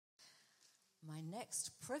My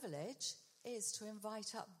next privilege is to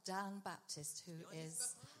invite up Dan Baptist, who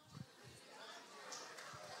is...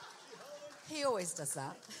 He always does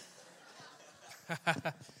that.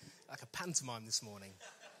 Like a pantomime this morning.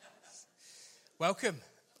 Welcome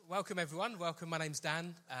everyone. Welcome, my name's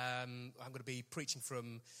Dan. I'm going to be preaching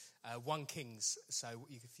from 1 Kings, so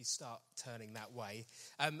if you start turning that way.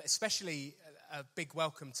 Especially a big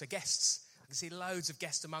welcome to guests. I can see loads of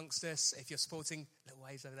guests amongst us. If you're supporting, little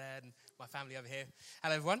waves over there, and my family over here.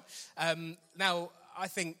 Hello everyone. Now, I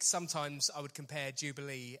think sometimes I would compare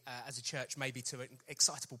Jubilee as a church maybe to an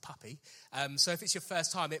excitable puppy. So if it's your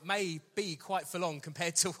first time, it may be quite full on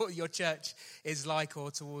compared to what your church is like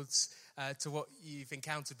or towards to what you've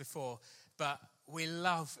encountered before. But we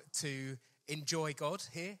love to enjoy God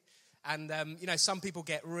here. And, some people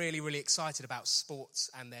get really, really excited about sports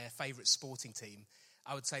and their favourite sporting team.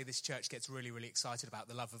 I would say this church gets really, really excited about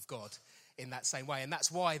the love of God in that same way. And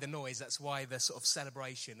that's why the noise, that's why the sort of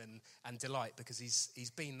celebration and delight, because he's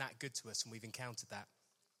been that good to us and we've encountered that.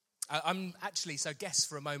 I'm actually, so guests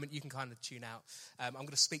for a moment, you can kind of tune out. I'm going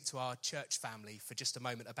to speak to our church family for just a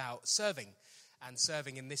moment about serving and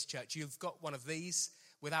serving in this church. You've got one of these.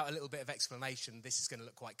 Without a little bit of explanation, this is going to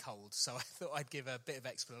look quite cold. So I thought I'd give a bit of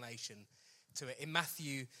explanation to it. In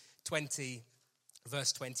Matthew 20,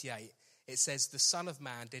 verse 28, it says, "The Son of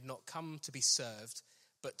Man did not come to be served,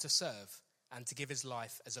 but to serve, and to give his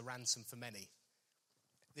life as a ransom for many."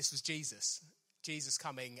 This was Jesus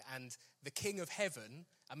coming, and the King of Heaven,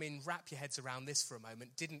 wrap your heads around this for a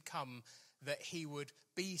moment, didn't come that he would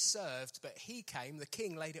be served, but he came, the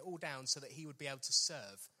King laid it all down so that he would be able to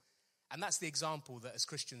serve. And that's the example that as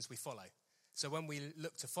Christians we follow. So when we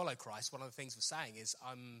look to follow Christ, one of the things we're saying is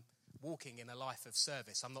I'm walking in a life of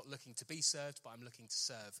service. I'm not looking to be served, but I'm looking to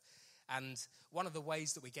serve. And one of the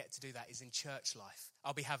ways that we get to do that is in church life.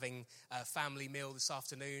 I'll be having a family meal this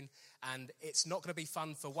afternoon, and it's not going to be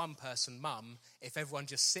fun for one person, mum, if everyone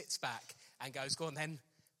just sits back and goes, "Go on then,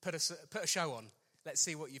 put a show on. Let's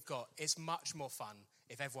see what you've got." It's much more fun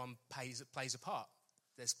if everyone plays a part.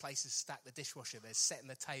 There's places to stack the dishwasher, there's setting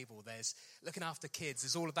the table, there's looking after kids,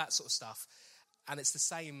 there's all of that sort of stuff. And it's the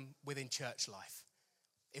same within church life.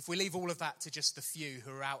 If we leave all of that to just the few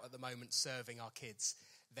who are out at the moment serving our kids,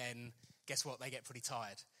 then guess what? They get pretty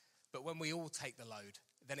tired. But when we all take the load,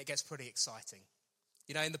 then it gets pretty exciting.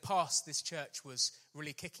 In the past, this church was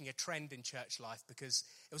really kicking a trend in church life because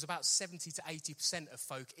it was about 70 to 80% of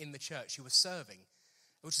folk in the church who were serving,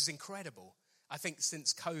 which is incredible. I think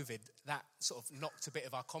since COVID, that sort of knocked a bit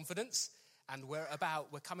of our confidence, and we're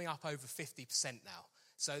coming up over 50% now.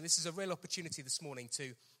 So this is a real opportunity this morning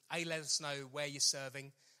to, let us know where you're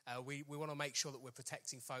serving. We want to make sure that we're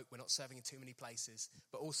protecting folk. We're not serving in too many places,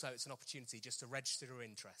 but also it's an opportunity just to register your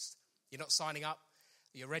interest. You're not signing up,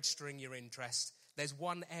 you're registering your interest. There's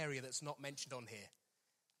one area that's not mentioned on here,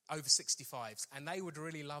 over 65s, and they would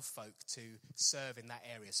really love folk to serve in that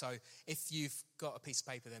area. So if you've got a piece of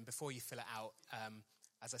paper, then before you fill it out,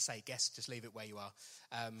 as I say, guests, just leave it where you are.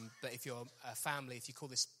 But if you're a family, if you call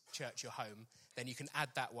this church your home, then you can add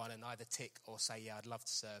that one and either tick or say, "Yeah, I'd love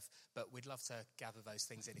to serve." But we'd love to gather those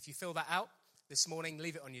things in. If you fill that out this morning,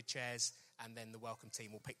 leave it on your chairs, and then the welcome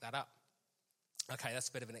team will pick that up. Okay, that's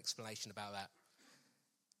a bit of an explanation about that.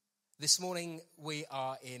 This morning we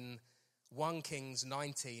are in 1 Kings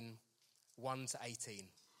 19, 1 to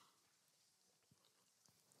 18.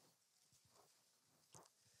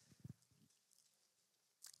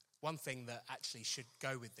 One thing that actually should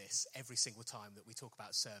go with this every single time that we talk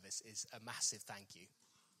about service is a massive thank you.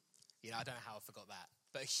 I don't know how I forgot that,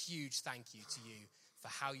 but a huge thank you to you for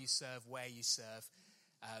how you serve, where you serve.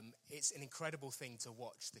 It's an incredible thing to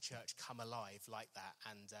watch the church come alive like that.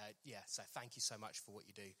 And so thank you so much for what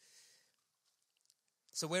you do.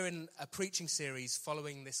 So we're in a preaching series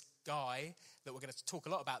following this guy that we're going to talk a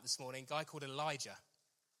lot about this morning, a guy called Elijah.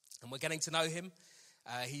 And we're getting to know him.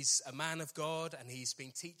 He's a man of God, and he's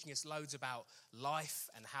been teaching us loads about life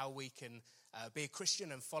and how we can be a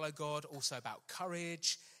Christian and follow God, also about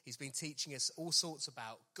courage. He's been teaching us all sorts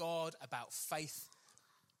about God, about faith.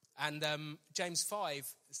 And James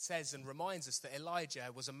 5 says and reminds us that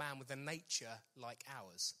Elijah was a man with a nature like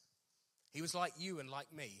ours. He was like you and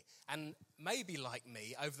like me, and maybe like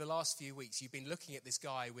me. Over the last few weeks, you've been looking at this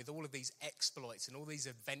guy with all of these exploits and all these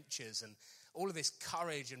adventures and all of this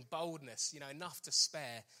courage and boldness, enough to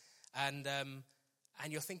spare. And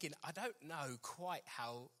you're thinking, I don't know quite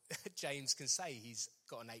how James can say he's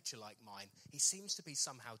got a nature like mine. He seems to be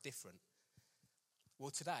somehow different.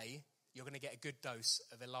 Well, today, you're going to get a good dose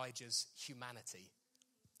of Elijah's humanity.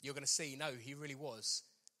 You're going to see, no, he really was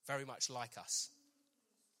very much like us.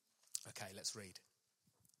 Okay, let's read.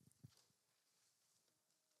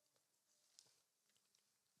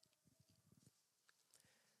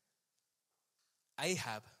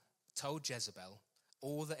 Ahab told Jezebel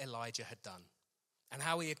all that Elijah had done and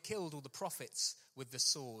how he had killed all the prophets with the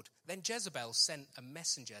sword. Then Jezebel sent a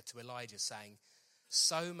messenger to Elijah saying,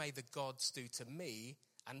 "So may the gods do to me,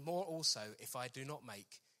 and more also, if I do not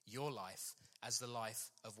make your life as the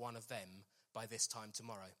life of one of them by this time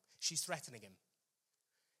tomorrow." She's threatening him.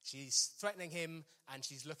 She's threatening him and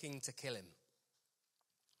she's looking to kill him.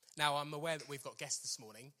 Now, I'm aware that we've got guests this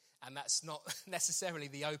morning, and that's not necessarily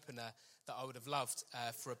the opener that I would have loved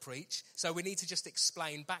for a preach. So we need to just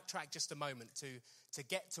backtrack just a moment to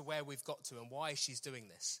get to where we've got to and why she's doing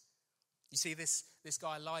this. You see, this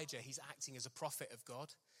guy Elijah, he's acting as a prophet of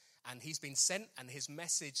God, and he's been sent, and his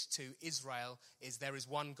message to Israel is there is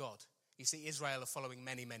one God. You see, Israel are following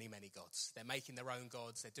many, many, many gods. They're making their own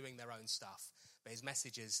gods. They're doing their own stuff. But his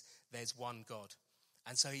message is there's one God.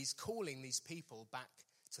 And so he's calling these people back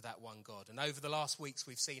to that one God. And over the last weeks,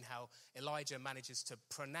 we've seen how Elijah manages to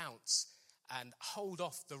pronounce and hold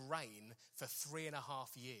off the rain for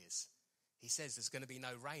 3.5 years. He says there's going to be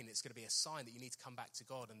no rain. It's going to be a sign that you need to come back to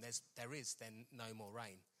God. And there is then no more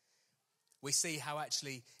rain. We see how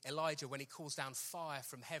actually Elijah, when he calls down fire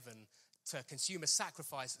from heaven to consume a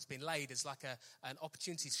sacrifice that's been laid as like an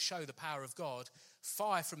opportunity to show the power of God,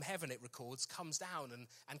 fire from heaven, it records, comes down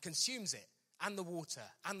and consumes it, and the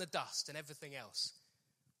water, and the dust, and everything else.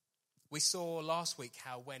 We saw last week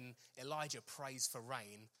how when Elijah prays for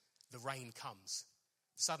rain, the rain comes.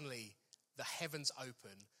 Suddenly, the heavens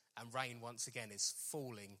open, and rain once again is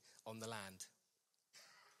falling on the land.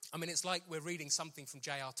 I mean, it's like we're reading something from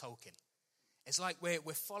J.R. Tolkien. It's like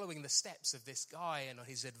we're following the steps of this guy and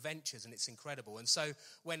his adventures, and it's incredible. And so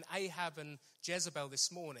when Ahab and Jezebel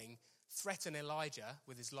this morning threaten Elijah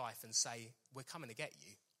with his life and say, "We're coming to get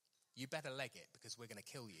you. You better leg it because we're going to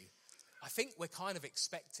kill you," I think we're kind of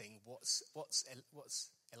expecting what's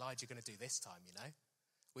Elijah going to do this time, you know?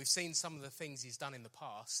 We've seen some of the things he's done in the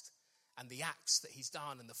past and the acts that he's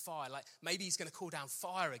done and the fire. Like maybe he's going to call down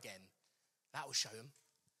fire again. That will show him.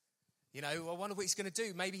 You know, I wonder what he's going to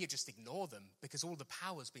do. Maybe he'll just ignore them because all the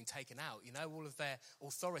power's been taken out. You know, all of their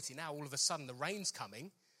authority. Now, all of a sudden, the rain's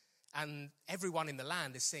coming and everyone in the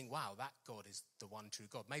land is saying, wow, that God is the one true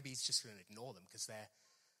God. Maybe he's just going to ignore them because they're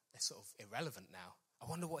sort of irrelevant now. I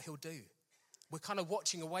wonder what he'll do. We're kind of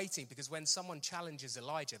watching and waiting because when someone challenges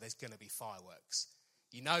Elijah, there's going to be fireworks.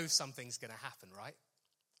 You know something's going to happen, right?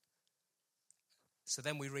 So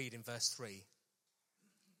then we read in verse 3,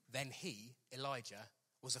 then he, Elijah,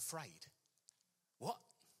 was afraid. What?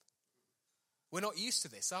 We're not used to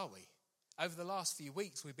this, are we? Over the last few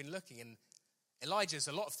weeks, we've been looking, and Elijah's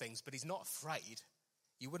a lot of things, but he's not afraid.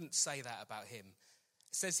 You wouldn't say that about him.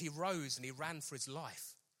 It says he rose and he ran for his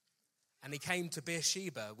life. And he came to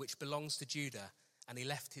Beersheba, which belongs to Judah, and he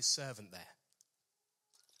left his servant there.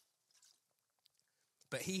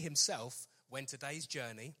 But he himself went a day's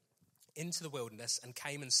journey into the wilderness and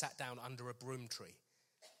came and sat down under a broom tree.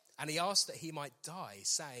 And he asked that he might die,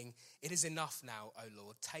 saying, "It is enough now, O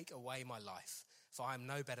Lord, take away my life, for I am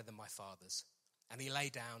no better than my fathers." And he lay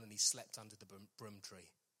down and he slept under the broom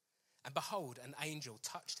tree. And behold, an angel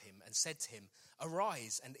touched him and said to him,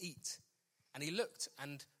 "Arise and eat." And he looked,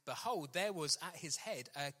 and behold, there was at his head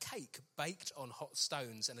a cake baked on hot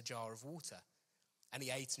stones and a jar of water. And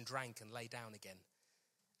he ate and drank and lay down again.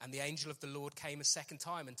 And the angel of the Lord came a second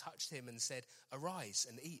time and touched him and said, "Arise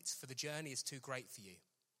and eat, for the journey is too great for you."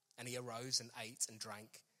 And he arose and ate and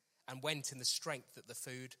drank and went in the strength of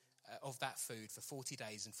that food for 40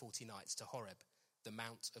 days and 40 nights to Horeb, the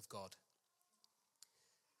mount of God.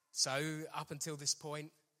 So up until this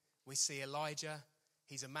point, we see Elijah.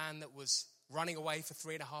 He's a man that was running away for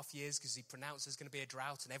 3.5 years because he pronounced there's going to be a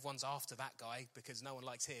drought and everyone's after that guy because no one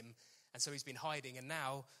likes him. And so he's been hiding, and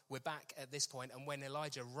now we're back at this point. And when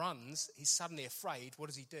Elijah runs, he's suddenly afraid. What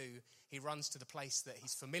does he do? He runs to the place that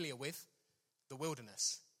he's familiar with, the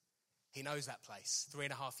wilderness. He knows that place.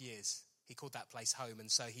 3.5 years, he called that place home.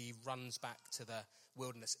 And so he runs back to the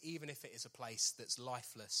wilderness, even if it is a place that's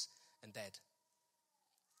lifeless and dead.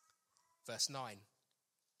 Verse 9.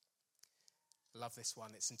 I love this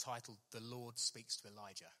one. It's entitled, "The Lord Speaks to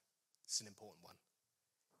Elijah." It's an important one.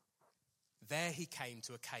 There he came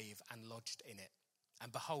to a cave and lodged in it.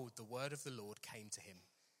 And behold, the word of the Lord came to him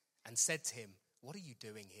and said to him, "What are you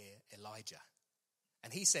doing here, Elijah?"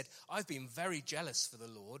 And he said, "I've been very jealous for the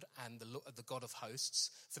Lord and the God of hosts,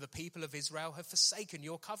 for the people of Israel have forsaken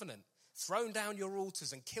your covenant, thrown down your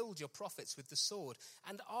altars and killed your prophets with the sword.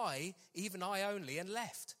 And I, even I only, am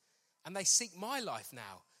left. And they seek my life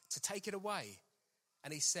now to take it away."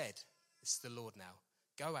 And he said, this is the Lord now,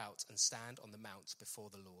 "Go out and stand on the mount before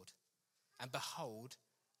the Lord." And behold,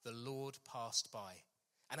 the Lord passed by,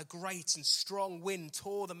 And a great and strong wind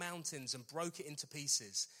tore the mountains and broke it into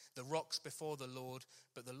pieces, the rocks before the Lord,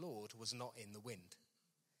 but the Lord was not in the wind.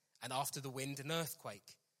 And after the wind, an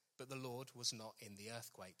earthquake, but the Lord was not in the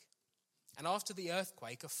earthquake. And after the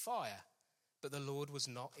earthquake, a fire, but the Lord was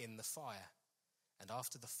not in the fire. And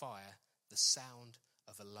after the fire, the sound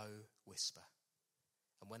of a low whisper.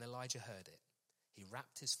 And when Elijah heard it, he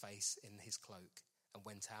wrapped his face in his cloak and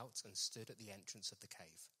went out and stood at the entrance of the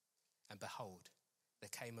cave. And behold, there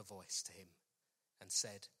came a voice to him and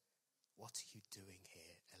said, "What are you doing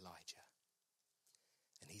here, Elijah?"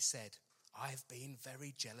 And he said, "I have been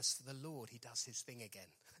very jealous for the Lord." He does his thing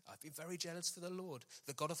again. "I've been very jealous for the Lord,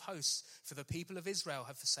 the God of hosts, for the people of Israel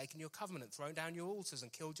have forsaken your covenant, thrown down your altars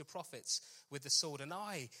and killed your prophets with the sword. And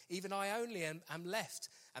I, even I only am left,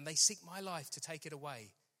 and they seek my life to take it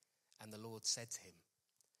away." And the Lord said to him,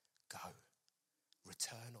 "Go,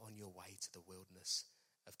 return on your way to the wilderness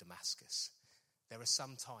of Damascus." There are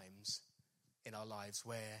some times in our lives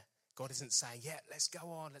where God isn't saying, "Yeah, let's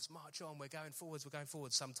go on, let's march on, we're going forwards.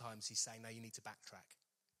 Sometimes he's saying, "No, you need to backtrack.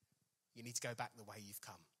 You need to go back the way you've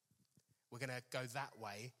come. We're going to go that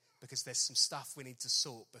way because there's some stuff we need to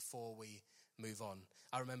sort before we move on."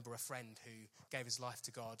 I remember a friend who gave his life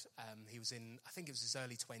to God. He was in, I think it was his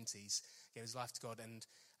early 20s, gave his life to God.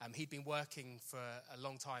 And he'd been working for a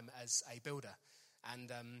long time as a builder.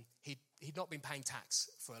 And he'd not been paying tax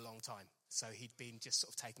for a long time. So he'd been just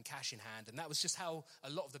sort of taking cash in hand. And that was just how a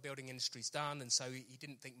lot of the building industry's done. And so he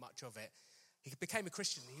didn't think much of it. He became a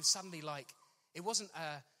Christian. He was suddenly like, it wasn't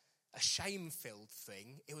a shame-filled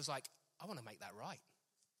thing. It was like, I want to make that right.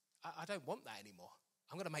 I don't want that anymore.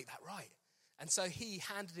 I'm going to make that right. And so he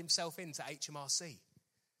handed himself into HMRC.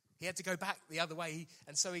 He had to go back the other way.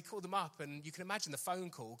 And so he called them up. And you can imagine the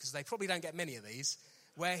phone call, because they probably don't get many of these,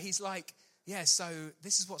 where he's like, "Yeah, so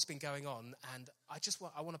this is what's been going on, and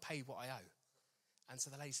I want to pay what I owe." And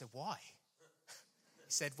so the lady said, "Why?"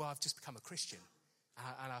 He said, "Well, I've just become a Christian,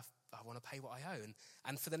 and I want to pay what I owe."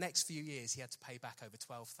 And for the next few years, he had to pay back over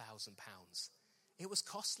 £12,000. It was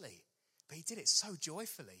costly, but he did it so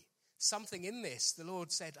joyfully. Something in this, the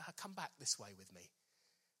Lord said, "Come back this way with me,"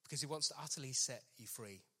 because he wants to utterly set you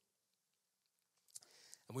free.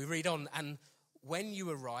 And we read on, "And when you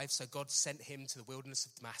arrive," so God sent him to the wilderness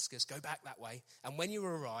of Damascus, "go back that way. And when you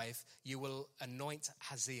arrive, you will anoint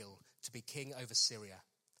Hazael to be king over Syria.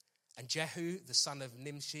 And Jehu, the son of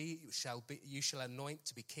Nimshi, you shall anoint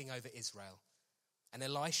to be king over Israel. And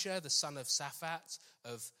Elisha, the son of Shaphat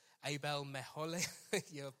of Abel Meholah,"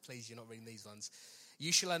 please, you're not reading these ones,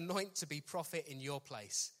 "you shall anoint to be prophet in your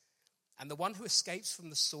place. And the one who escapes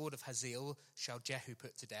from the sword of Hazael shall Jehu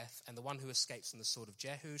put to death, and the one who escapes from the sword of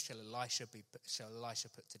Jehu shall Elisha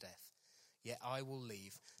put to death. Yet I will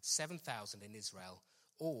leave 7,000 in Israel,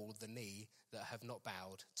 all the knee that have not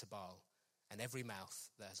bowed to Baal, and every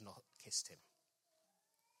mouth that has not kissed him."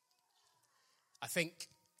 I think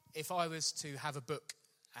if I was to have a book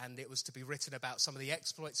and it was to be written about some of the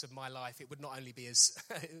exploits of my life, it would not only be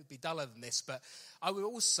it would be duller than this, but I would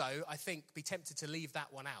also, I think, be tempted to leave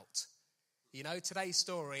that one out. You know, today's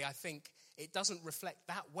story, I think it doesn't reflect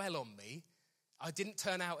that well on me. I didn't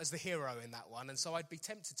turn out as the hero in that one, and so I'd be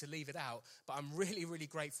tempted to leave it out. But I'm really, really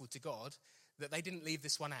grateful to God that they didn't leave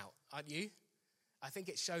this one out, aren't you? I think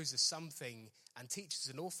it shows us something and teaches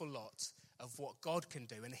an awful lot of what God can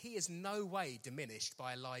do. And he is no way diminished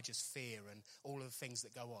by Elijah's fear and all of the things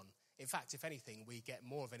that go on. In fact, if anything, we get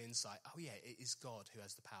more of an insight. Oh yeah, it is God who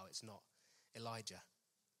has the power. It's not Elijah.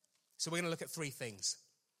 So we're going to look at three things.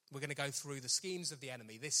 We're going to go through the schemes of the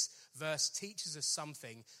enemy. This verse teaches us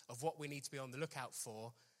something of what we need to be on the lookout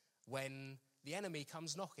for when the enemy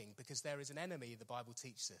comes knocking, because there is an enemy, the Bible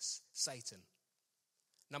teaches us, Satan.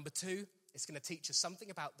 Number two, it's going to teach us something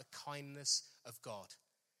about the kindness of God.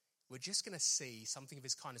 We're just going to see something of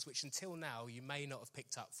his kindness, which until now you may not have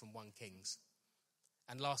picked up from 1 Kings.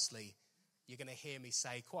 And lastly, you're going to hear me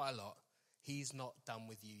say quite a lot, he's not done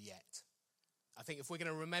with you yet. I think if we're going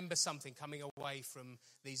to remember something coming away from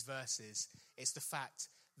these verses, it's the fact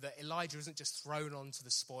that Elijah isn't just thrown onto the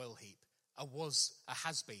spoil heap. A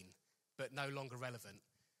has-been, but no longer relevant.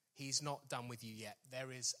 He's not done with you yet.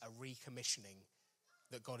 There is a recommissioning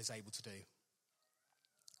that God is able to do.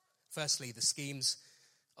 Firstly, the schemes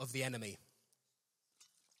of the enemy.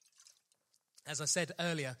 As I said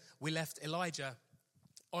earlier, we left Elijah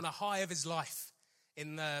on a high of his life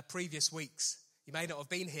in the previous weeks. You may not have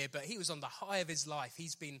been here, but he was on the high of his life.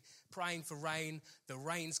 He's been praying for rain. The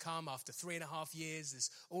rain's come after 3.5 years. There's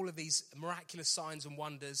all of these miraculous signs and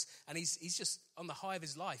wonders, and he's just on the high of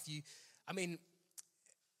his life.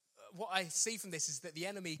 What I see from this is that the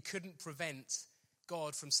enemy couldn't prevent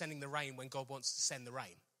God from sending the rain when God wants to send the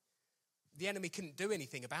rain. The enemy couldn't do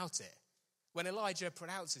anything about it. When Elijah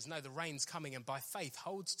pronounces, no, the rain's coming, and by faith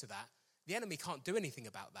holds to that, the enemy can't do anything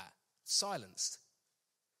about that. Silenced.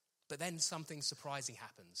 But then something surprising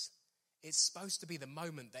happens. It's supposed to be the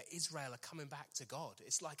moment that Israel are coming back to God.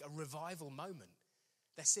 It's like a revival moment.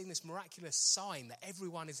 They're seeing this miraculous sign that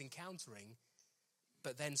everyone is encountering,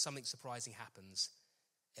 but then something surprising happens.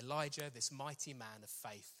 Elijah, this mighty man of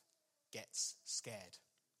faith, gets scared.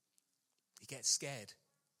 He gets scared.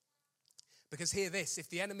 Because hear this, if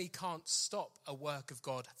the enemy can't stop a work of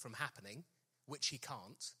God from happening, which he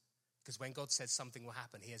can't, because when God says something will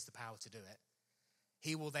happen, he has the power to do it,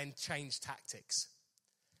 he will then change tactics.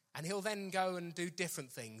 And he'll then go and do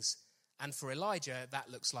different things. And for Elijah,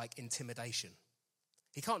 that looks like intimidation.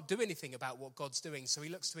 He can't do anything about what God's doing, so he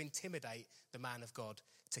looks to intimidate the man of God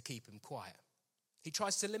to keep him quiet. He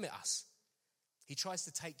tries to limit us. He tries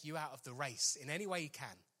to take you out of the race in any way he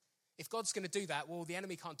can. If God's going to do that, well, the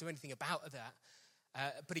enemy can't do anything about that,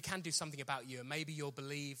 but he can do something about you, and maybe you'll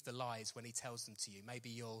believe the lies when he tells them to you. Maybe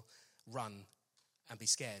you'll run and be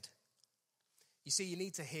scared. You see, you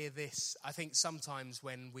need to hear this. I think sometimes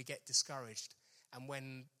when we get discouraged and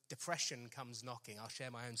when depression comes knocking, I'll share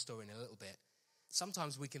my own story in a little bit.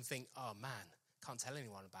 Sometimes we can think, oh man, can't tell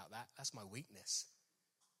anyone about that. That's my weakness.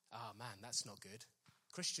 Oh man, that's not good.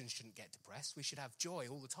 Christians shouldn't get depressed. We should have joy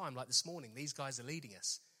all the time. Like this morning, these guys are leading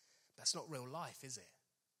us. That's not real life, is it?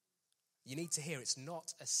 You need to hear it's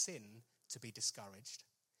not a sin to be discouraged,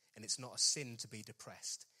 and it's not a sin to be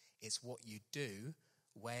depressed. It's what you do,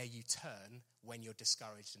 where you turn when you're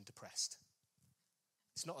discouraged and depressed.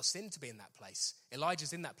 It's not a sin to be in that place.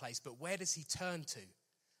 Elijah's in that place, but where does he turn to?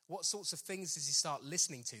 What sorts of things does he start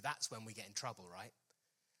listening to? That's when we get in trouble, right?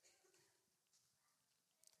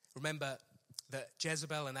 Remember that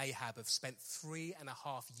Jezebel and Ahab have spent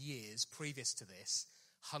 3.5 years previous to this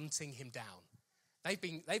hunting him down. They've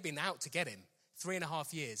been out to get him.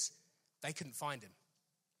 3.5 years. They couldn't find him.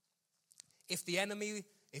 If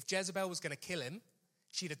Jezebel was going to kill him,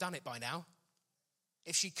 she'd have done it by now.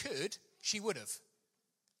 If she could, she would have.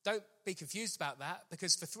 Don't be confused about that,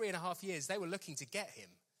 because for 3.5 years they were looking to get him,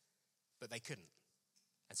 but they couldn't.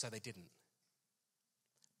 And so they didn't.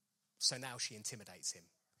 So now she intimidates him.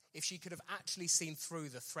 If she could have actually seen through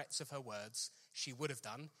the threats of her words, she would have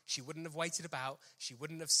done. She wouldn't have waited about. She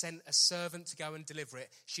wouldn't have sent a servant to go and deliver it.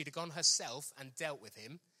 She'd have gone herself and dealt with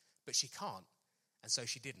him, but she can't. And so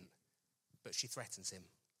she didn't. But she threatens him.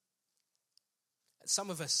 Some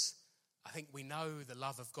of us, I think we know the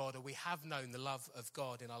love of God, or we have known the love of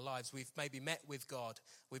God in our lives. We've maybe met with God.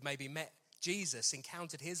 We've maybe met Jesus,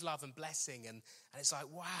 encountered his love and blessing, and it's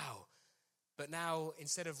like, wow. But now,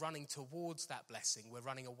 instead of running towards that blessing, we're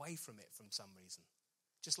running away from it for some reason.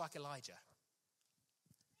 Just like Elijah.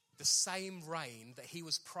 The same rain that he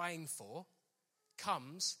was praying for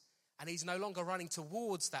comes, and he's no longer running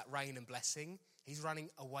towards that rain and blessing. He's running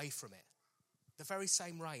away from it. The very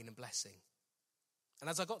same rain and blessing. And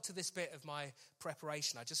as I got to this bit of my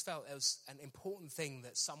preparation, I just felt it was an important thing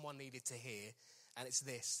that someone needed to hear. And it's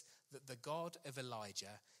this, that the God of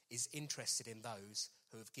Elijah is interested in those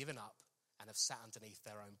who have given up and have sat underneath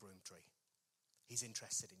their own broom tree. He's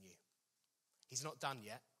interested in you. He's not done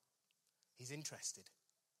yet. He's interested.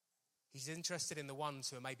 He's interested in the ones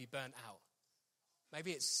who are maybe burnt out. Maybe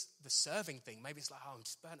it's the serving thing. Maybe it's like, oh, I'm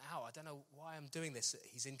just burnt out. I don't know why I'm doing this.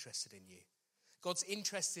 He's interested in you. God's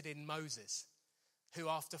interested in Moses, who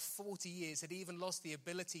after 40 years had even lost the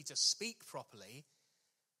ability to speak properly,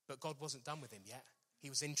 but God wasn't done with him yet. He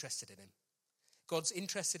was interested in him. God's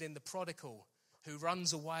interested in the prodigal who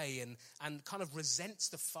runs away and kind of resents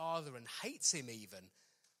the father and hates him even.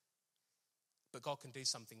 But God can do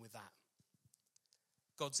something with that.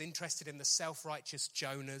 God's interested in the self-righteous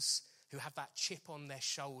Jonahs who have that chip on their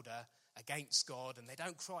shoulder against God, and they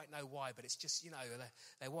don't quite know why, but it's just,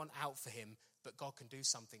 they want out for him, but God can do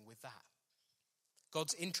something with that.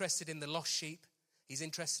 God's interested in the lost sheep. He's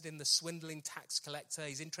interested in the swindling tax collector.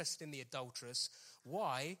 He's interested in the adulteress.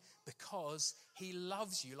 Why? Because he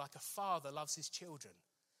loves you like a father loves his children.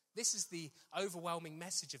 This is the overwhelming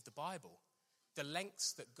message of the Bible. The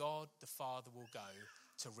lengths that God the Father will go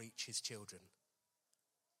to reach his children.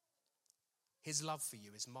 His love for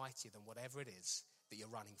you is mightier than whatever it is that you're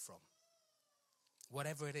running from.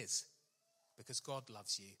 Whatever it is, because God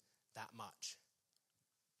loves you that much.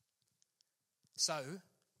 So,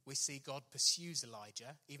 we see God pursues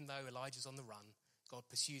Elijah. Even though Elijah's on the run, God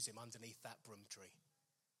pursues him underneath that broom tree.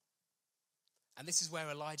 And this is where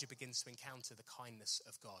Elijah begins to encounter the kindness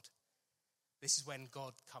of God. This is when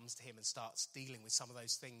God comes to him and starts dealing with some of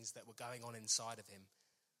those things that were going on inside of him.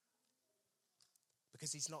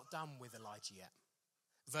 Because he's not done with Elijah yet.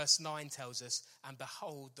 Verse 9 tells us, and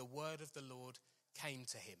behold, the word of the Lord came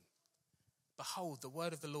to him. Behold, the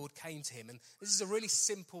word of the Lord came to him. And this is a really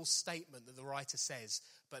simple statement that the writer says,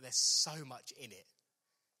 but there's so much in it.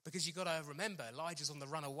 Because you've got to remember, Elijah's on the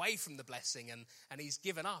run away from the blessing and he's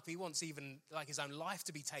given up. He wants even like his own life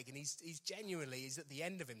to be taken. He's at the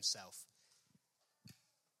end of himself.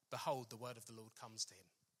 Behold, the word of the Lord comes to him.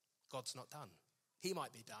 God's not done. He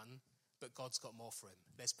might be done, but God's got more for him.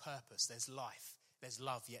 There's purpose, there's life, there's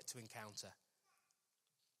love yet to encounter.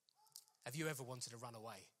 Have you ever wanted to run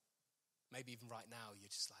away? Maybe even right now, you're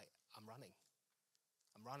just like, I'm running.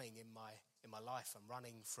 I'm running in my life. I'm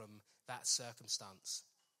running from that circumstance.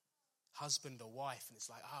 Husband or wife, and it's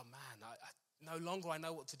like, oh man, I no longer I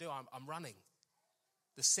know what to do. I'm running.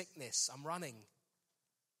 The sickness, I'm running.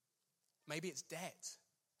 Maybe it's debt.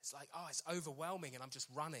 It's like, oh, it's overwhelming and I'm just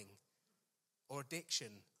running. Or addiction.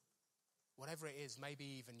 Whatever it is, maybe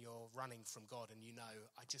even you're running from God and you know,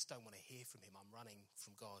 I just don't want to hear from him. I'm running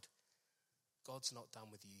from God. God's not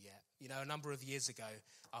done with you yet. You know, a number of years ago,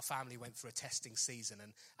 our family went through a testing season.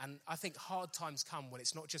 And I think hard times come when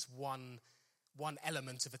it's not just one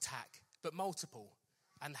element of attack, but multiple.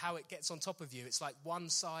 And how it gets on top of you. It's like one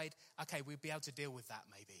side, okay, we'd be able to deal with that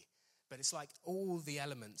maybe. But it's like all the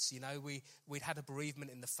elements, you know, we'd had a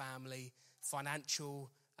bereavement in the family,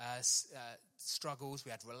 financial struggles,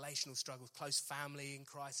 we had relational struggles, close family in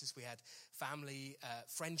crisis, we had family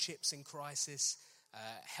friendships in crisis,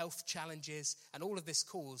 health challenges, and all of this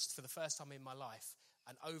caused, for the first time in my life,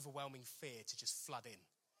 an overwhelming fear to just flood in.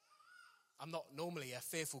 I'm not normally a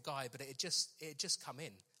fearful guy, but it just come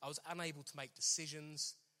in. I was unable to make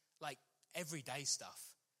decisions, like everyday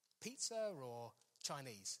stuff. Pizza or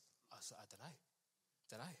Chinese? I was like, I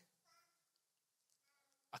don't know.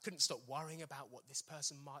 I couldn't stop worrying about what this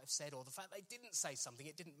person might have said or the fact they didn't say something.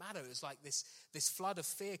 It didn't matter. It was like this flood of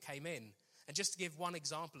fear came in. And just to give one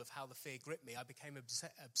example of how the fear gripped me, I became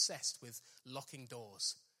obsessed with locking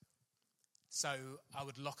doors. So I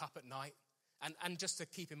would lock up at night. And just to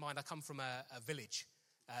keep in mind, I come from a village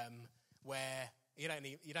where you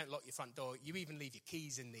don't lock your front door. You even leave your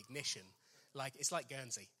keys in the ignition. Like it's like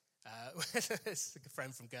Guernsey. It's a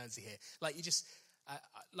friend from Guernsey here. Like you just,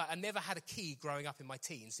 I never had a key growing up in my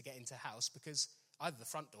teens to get into a house because either the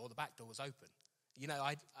front door or the back door was open. You know,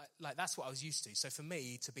 I that's what I was used to. So for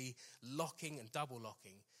me to be locking and double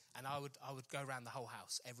locking, and I would go around the whole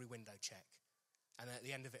house, every window check, and at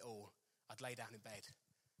the end of it all, I'd lay down in bed.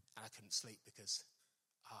 And I couldn't sleep because,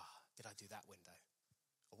 did I do that window?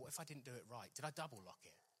 Or what if I didn't do it right? Did I double lock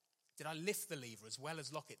it? Did I lift the lever as well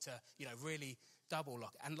as lock it to, really double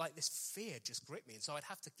lock? And like this fear just gripped me. And so I'd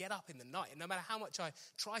have to get up in the night. And no matter how much I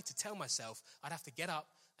tried to tell myself, I'd have to get up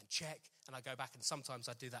and check. And I'd go back. And sometimes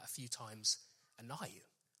I'd do that a few times a night.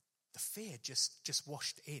 The fear just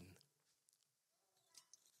washed in.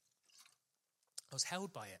 I was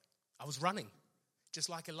held by it. I was running, just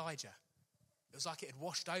like Elijah. It was like it had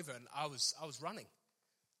washed over and I was running.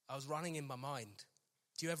 I was running in my mind.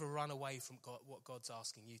 Do you ever run away from God, what God's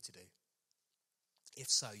asking you to do? If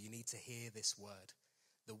so, you need to hear this word.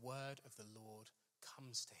 The word of the Lord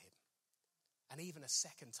comes to him. And even a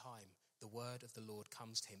second time, the word of the Lord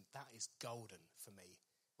comes to him. That is golden for me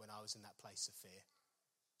when I was in that place of fear.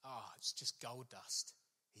 It's just gold dust.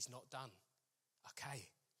 He's not done. Okay,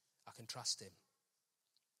 I can trust him.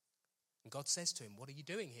 And God says to him, what are you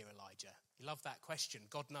doing here, Elijah? You love that question.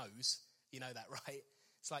 God knows. You know that, right?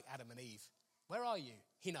 It's like Adam and Eve. Where are you?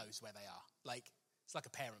 He knows where they are. Like, it's like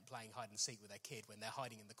a parent playing hide and seek with their kid when they're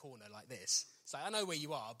hiding in the corner like this. It's like, I know where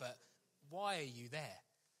you are, but why are you there?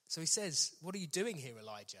 So he says, what are you doing here,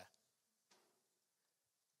 Elijah?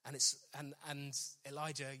 And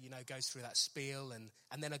Elijah, goes through that spiel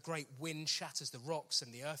and then a great wind shatters the rocks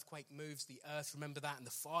and the earthquake moves the earth. Remember that? And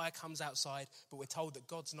the fire comes outside, but we're told that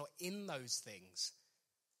God's not in those things.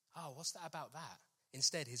 What's that about that?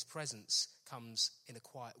 Instead, his presence comes in a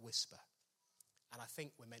quiet whisper. And I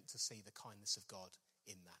think we're meant to see the kindness of God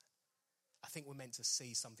in that. I think we're meant to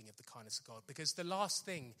see something of the kindness of God, because the last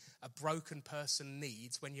thing a broken person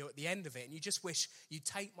needs when you're at the end of it and you just wish you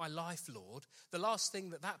take my life, Lord, the last thing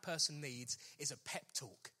that person needs is a pep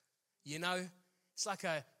talk. It's like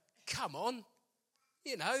come on,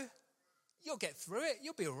 you'll get through it.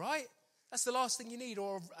 You'll be all right. That's the last thing you need,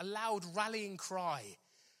 or a loud rallying cry.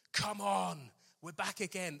 Come on, we're back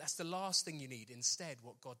again. That's the last thing you need. Instead,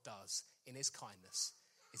 what God does in his kindness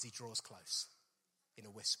is he draws close in a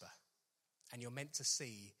whisper. And you're meant to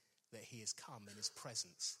see that he has come in his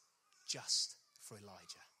presence just for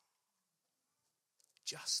Elijah.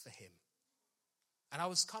 Just for him. And I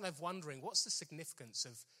was kind of wondering, what's the significance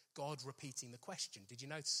of God repeating the question? Did you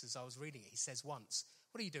notice as I was reading it, he says once,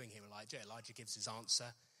 what are you doing here, Elijah? Elijah gives his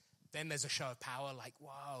answer. Then there's a show of power, like,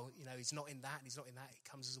 wow, he's not in that, he's not in that. It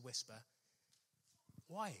comes as a whisper.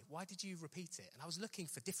 Why? Why did you repeat it? And I was looking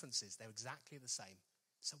for differences. They're exactly the same.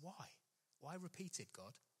 So why? Why repeated,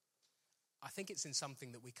 God? I think it's in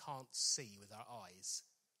something that we can't see with our eyes,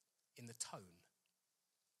 in the tone.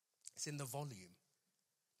 It's in the volume.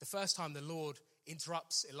 The first time the Lord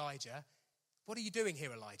interrupts Elijah, what are you doing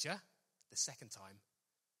here, Elijah? The second time,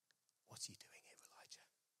 what are you doing here, Elijah?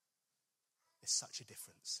 There's such a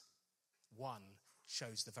difference. One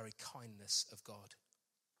shows the very kindness of God.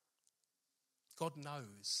 God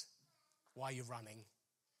knows why you're running.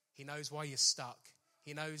 He knows why you're stuck.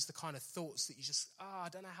 He knows the kind of thoughts that you just, I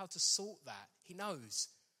don't know how to sort that. He knows.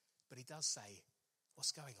 But he does say,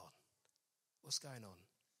 what's going on? What's going on?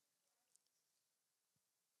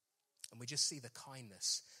 And we just see the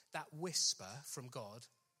kindness. That whisper from God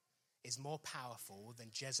is more powerful than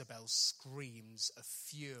Jezebel's screams of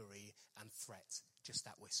fury and threat. Just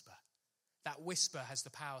that whisper. That whisper has the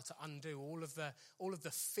power to undo all of the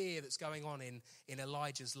fear that's going on in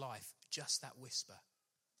Elijah's life. Just that whisper.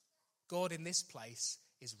 God in this place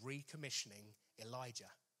is recommissioning Elijah.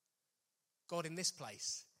 God in this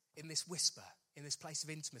place, in this whisper, in this place of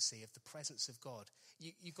intimacy, of the presence of God.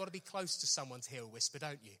 You've got to be close to someone to hear a whisper,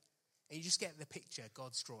 don't you? And you just get the picture,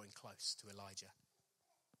 God's drawing close to Elijah.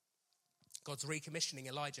 God's recommissioning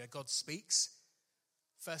Elijah. God speaks.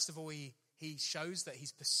 First of all, he shows that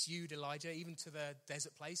he's pursued Elijah even to the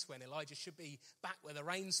desert place when Elijah should be back where the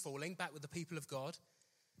rain's falling, back with the people of God.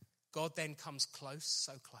 God then comes close,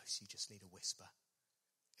 so close you just need a whisper.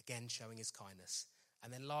 Again, showing his kindness.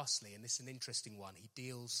 And then lastly, and this is an interesting one, he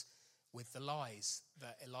deals with the lies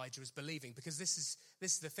that Elijah is believing. Because this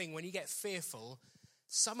is the thing, when you get fearful,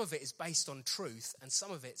 some of it is based on truth and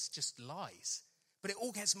some of it's just lies. But it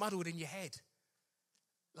all gets muddled in your head.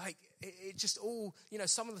 Like, it just all,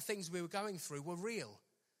 some of the things we were going through were real.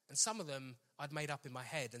 And some of them I'd made up in my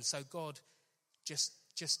head. And so God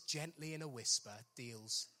just gently in a whisper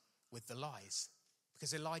deals with the lies.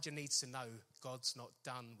 Because Elijah needs to know God's not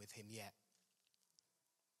done with him yet.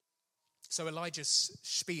 So Elijah's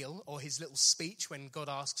spiel, or his little speech when God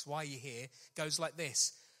asks, why are you here, goes like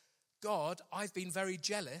this. God, I've been very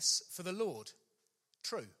jealous for the Lord.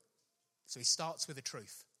 True. So he starts with the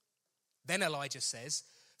truth. Then Elijah says,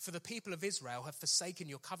 for the people of Israel have forsaken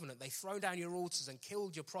your covenant. They've thrown down your altars and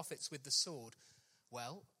killed your prophets with the sword.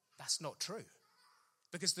 Well, that's not true.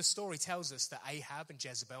 Because the story tells us that Ahab and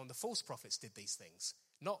Jezebel and the false prophets did these things,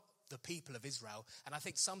 not the people of Israel. And I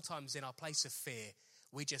think sometimes in our place of fear,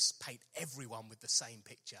 we just paint everyone with the same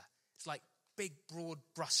picture. It's like big, broad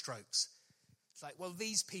brushstrokes. It's like, well,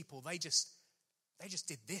 these people, they just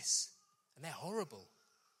did this, and they're horrible.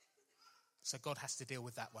 So God has to deal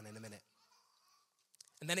with that one in a minute.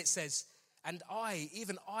 And then it says, and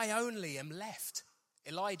even I only am left.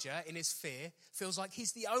 Elijah, in his fear, feels like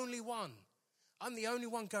he's the only one. I'm the only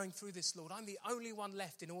one going through this, Lord. I'm the only one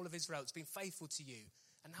left in all of Israel that's been faithful to you.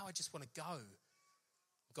 And now I just want to go.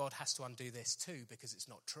 God has to undo this too because it's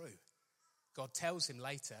not true. God tells him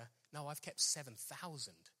later, no, I've kept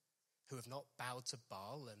 7,000 who have not bowed to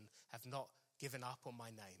Baal and have not given up on my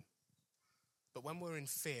name. But when we're in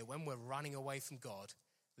fear, when we're running away from God,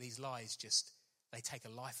 these lies they take a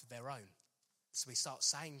life of their own. So we start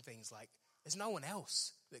saying things like, there's no one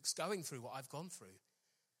else that's going through what I've gone through.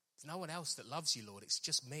 There's no one else that loves you, Lord. It's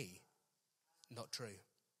just me. Not true.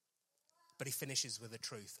 But he finishes with the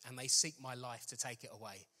truth. And they seek my life to take it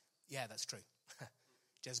away. Yeah, that's true.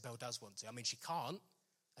 Jezebel does want to. I mean, she can't,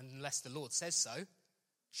 unless the Lord says so.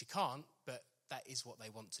 She can't, but that is what they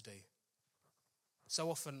want to do. So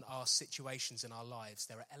often our situations in our lives,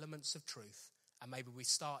 there are elements of truth. And maybe we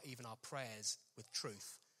start even our prayers with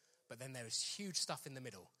truth. But then there is huge stuff in the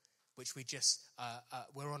middle, which we just,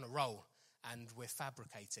 we're on a roll and we're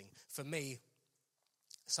fabricating. For me,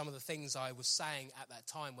 some of the things I was saying at that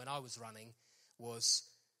time when I was running was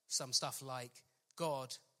some stuff like,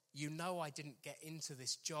 God, you know I didn't get into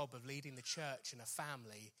this job of leading the church and a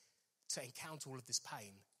family to encounter all of this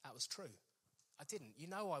pain. That was true. I didn't. You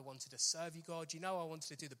know I wanted to serve you, God. You know I wanted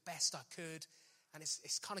to do the best I could. And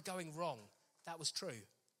it's kind of going wrong. That was true.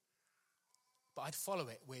 But I'd follow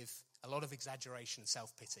it with a lot of exaggeration and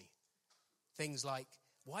self-pity. Things like,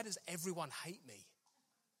 why does everyone hate me?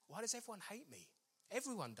 Why does everyone hate me?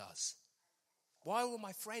 Everyone does. Why are all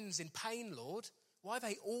my friends in pain, Lord? Why are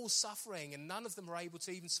they all suffering and none of them are able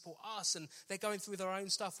to even support us and they're going through their own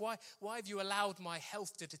stuff? Why have you allowed my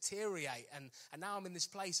health to deteriorate and now I'm in this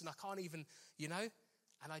place and I can't even,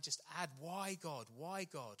 And I just add, why God? Why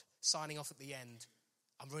God? Signing off at the end,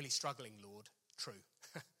 I'm really struggling, Lord. True.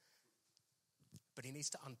 But he needs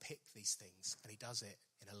to unpick these things, and he does it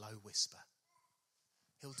in a low whisper.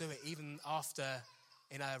 He'll do it even after,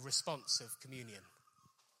 in a response of communion,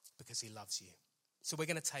 because he loves you. So we're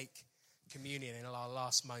going to take communion in our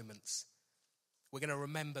last moments. We're going to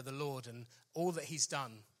remember the Lord and all that he's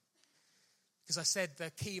done. Because I said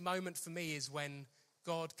the key moment for me is when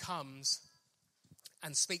God comes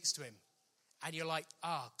and speaks to him. And you're like,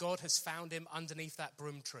 God has found him underneath that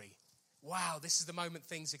broom tree. Wow, this is the moment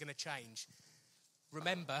things are going to change.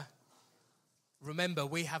 Remember,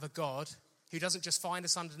 we have a God who doesn't just find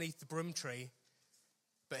us underneath the broom tree,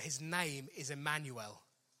 but his name is Emmanuel,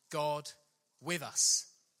 God with us.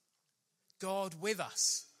 God with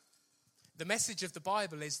us. The message of the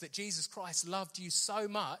Bible is that Jesus Christ loved you so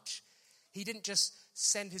much, he didn't just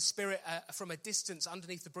send his spirit from a distance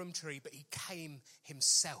underneath the broom tree, but he came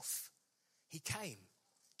himself. He came.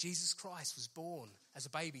 Jesus Christ was born as a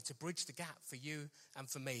baby to bridge the gap for you and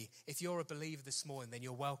for me. If you're a believer this morning, then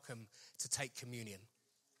you're welcome to take communion.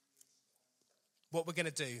 What we're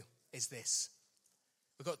going to do is this.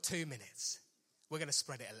 We've got 2 minutes. We're going to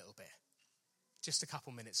spread it a little bit. Just a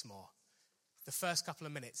couple minutes more. The first couple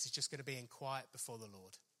of minutes is just going to be in quiet before the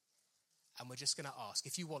Lord. And we're just going to ask,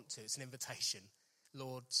 if you want to, it's an invitation.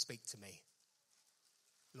 Lord, speak to me.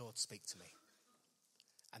 Lord, speak to me.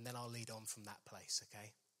 And then I'll lead on from that place,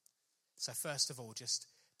 okay? So first of all, just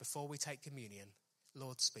before we take communion,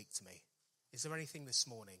 Lord, speak to me. Is there anything this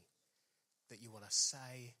morning that you want to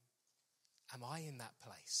say? Am I in that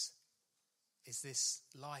place? Is this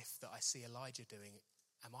life that I see Elijah doing,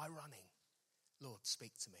 am I running? Lord,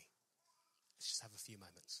 speak to me. Let's just have a few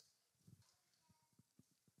moments.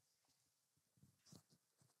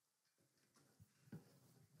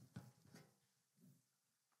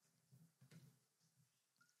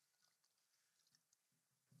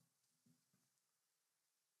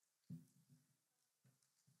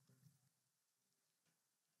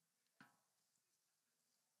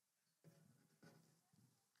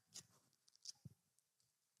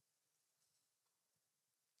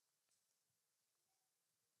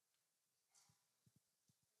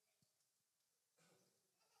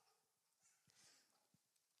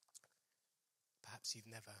 Perhaps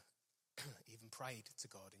you've never even prayed to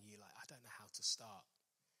God and you're like, I don't know how to start.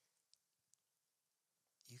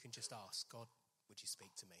 You can just ask, God, would you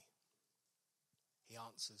speak to me? He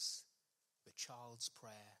answers the child's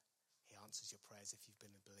prayer. He answers your prayers if you've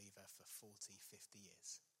been a believer for 40, 50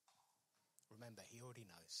 years. Remember, he already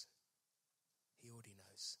knows. He already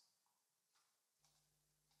knows.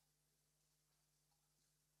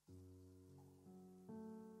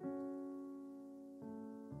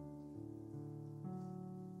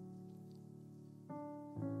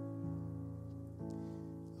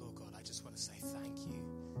 I just want to say thank you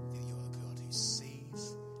that you're the God who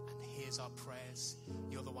sees and hears our prayers.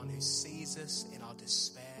 You're the one who sees us in our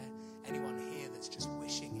despair. Anyone here that's just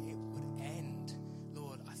wishing it would end,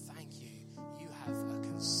 Lord, I thank you. You have a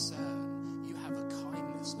concern. You have a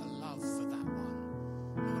kindness, a love for that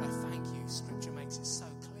one. Lord, I thank you. Scripture makes it so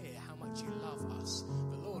clear how much you love us.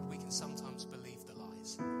 But Lord, we can sometimes believe the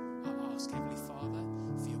lies. I ask, Heavenly Father,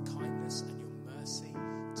 for your kindness and your mercy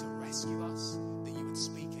to rescue us, that you would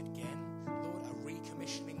speak again. Lord, a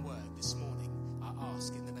recommissioning word this morning, I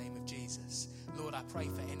ask in the name of Jesus. Lord, I pray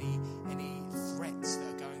for any threats that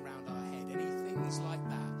are going around our head, any things like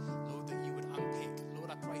that, Lord, that you would unpick. Lord,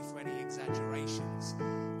 I pray for any exaggerations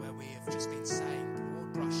where we have just been saying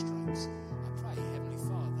broad brushstrokes. I pray, Heavenly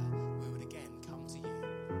Father, we would again come to you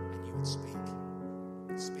and you would speak.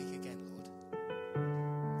 Speak again, Lord.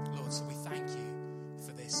 Lord, so we thank you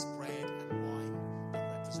for this bread and wine that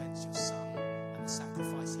represents your Son and the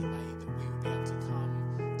sacrifice he made, that we would be able to come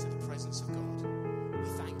to the presence of God. We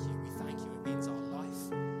thank you. It means our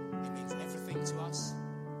life. It means everything to us.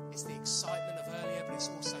 It's the excitement of earlier, but it's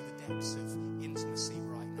also the depths of intimacy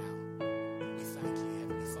right now. We thank you,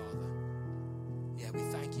 Heavenly Father. Yeah, we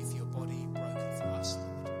thank you for your body broken for us,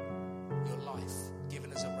 Lord. Your life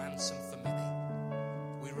given as a ransom for many.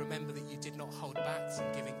 We remember that you did not hold back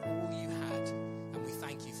from giving all you had, and we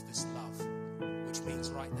thank you for this love, which means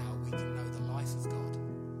right now we can know the life of God.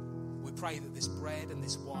 We pray that this bread and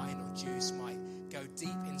this wine or juice might go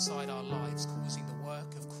deep inside our lives, causing the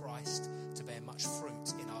work of Christ to bear much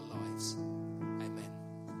fruit in our lives. Amen.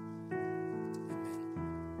 Amen.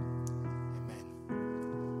 Amen.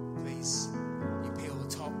 Please, you peel the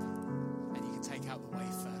top and you can take out the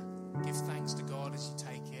wafer. Give thanks to God as you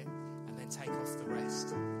take it, and then take off the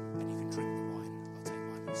rest, and you can drink the wine. I'll take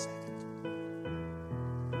mine in a second.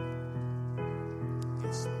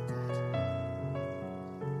 Yes, Lord God.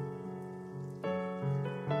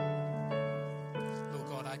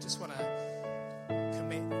 I just want to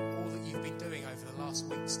commit all that you've been doing over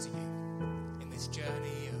speaks to you in this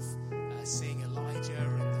journey of seeing Elijah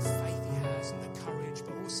and the faith he has and the courage,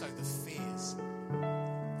 but also the fears.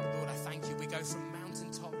 Lord, I thank you. We go from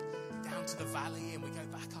mountaintop down to the valley and we go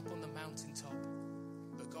back up on the mountaintop.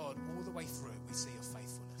 But God, all the way through it, we see your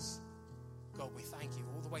faithfulness. God, we thank you.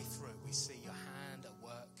 All the way through it, we see your hand at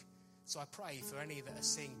work. So I pray for any that are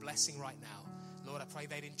seeing blessing right now. Lord, I pray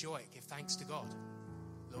they'd enjoy it. Give thanks to God.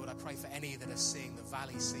 Lord, I pray for any that are seeing the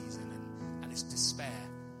valley season and it's despair.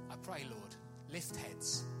 I pray, Lord, lift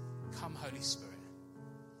heads. Come, Holy Spirit.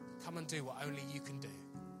 Come and do what only you can do.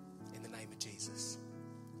 In the name of Jesus.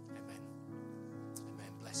 Amen.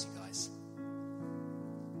 Amen. Bless you guys.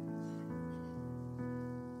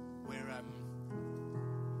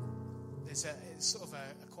 There's sort of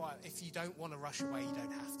a quiet, if you don't want to rush away, you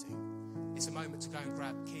don't have to. It's a moment to go and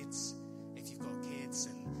grab kids, if you've got kids,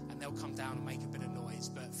 and they'll come down and make a bit of noise.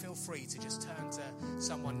 But feel free to just turn to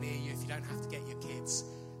someone near you if you don't have to get your kids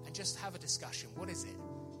and just have a discussion. What is it?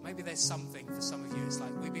 Maybe there's something for some of you. It's like,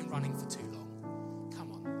 we've been running for too long.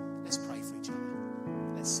 Come on, let's pray for each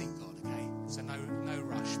other. Let's seek God, okay? So no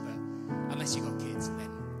rush, but unless you've got kids, then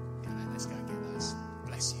let's go and get those.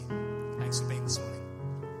 Bless you. Thanks for being this morning.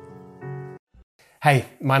 Hey,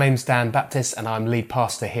 my name's Dan Baptist and I'm lead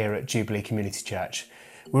pastor here at Jubilee Community Church.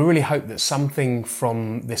 We really hope that something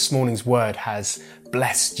from this morning's word has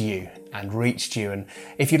blessed you and reached you. And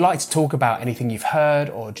if you'd like to talk about anything you've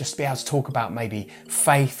heard or just be able to talk about maybe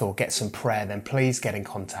faith or get some prayer, then please get in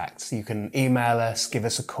contact. You can email us, give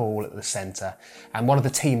us a call at the centre, and one of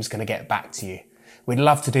the team's going to get back to you. We'd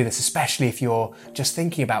love to do this, especially if you're just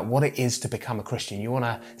thinking about what it is to become a Christian. You want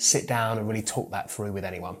to sit down and really talk that through with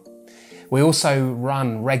anyone. We also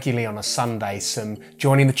run regularly on a Sunday some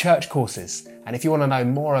Joining the Church courses. And if you want to know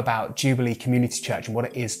more about Jubilee Community Church and what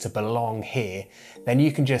it is to belong here, then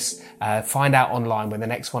you can just find out online when the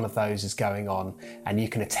next one of those is going on, and you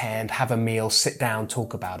can attend, have a meal, sit down,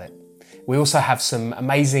 talk about it. We also have some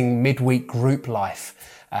amazing midweek group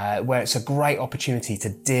life where it's a great opportunity to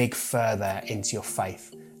dig further into your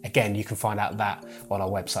faith. Again, you can find out that on our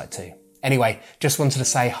website too. Anyway, just wanted to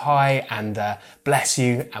say hi and bless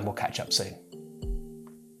you, and we'll catch up soon.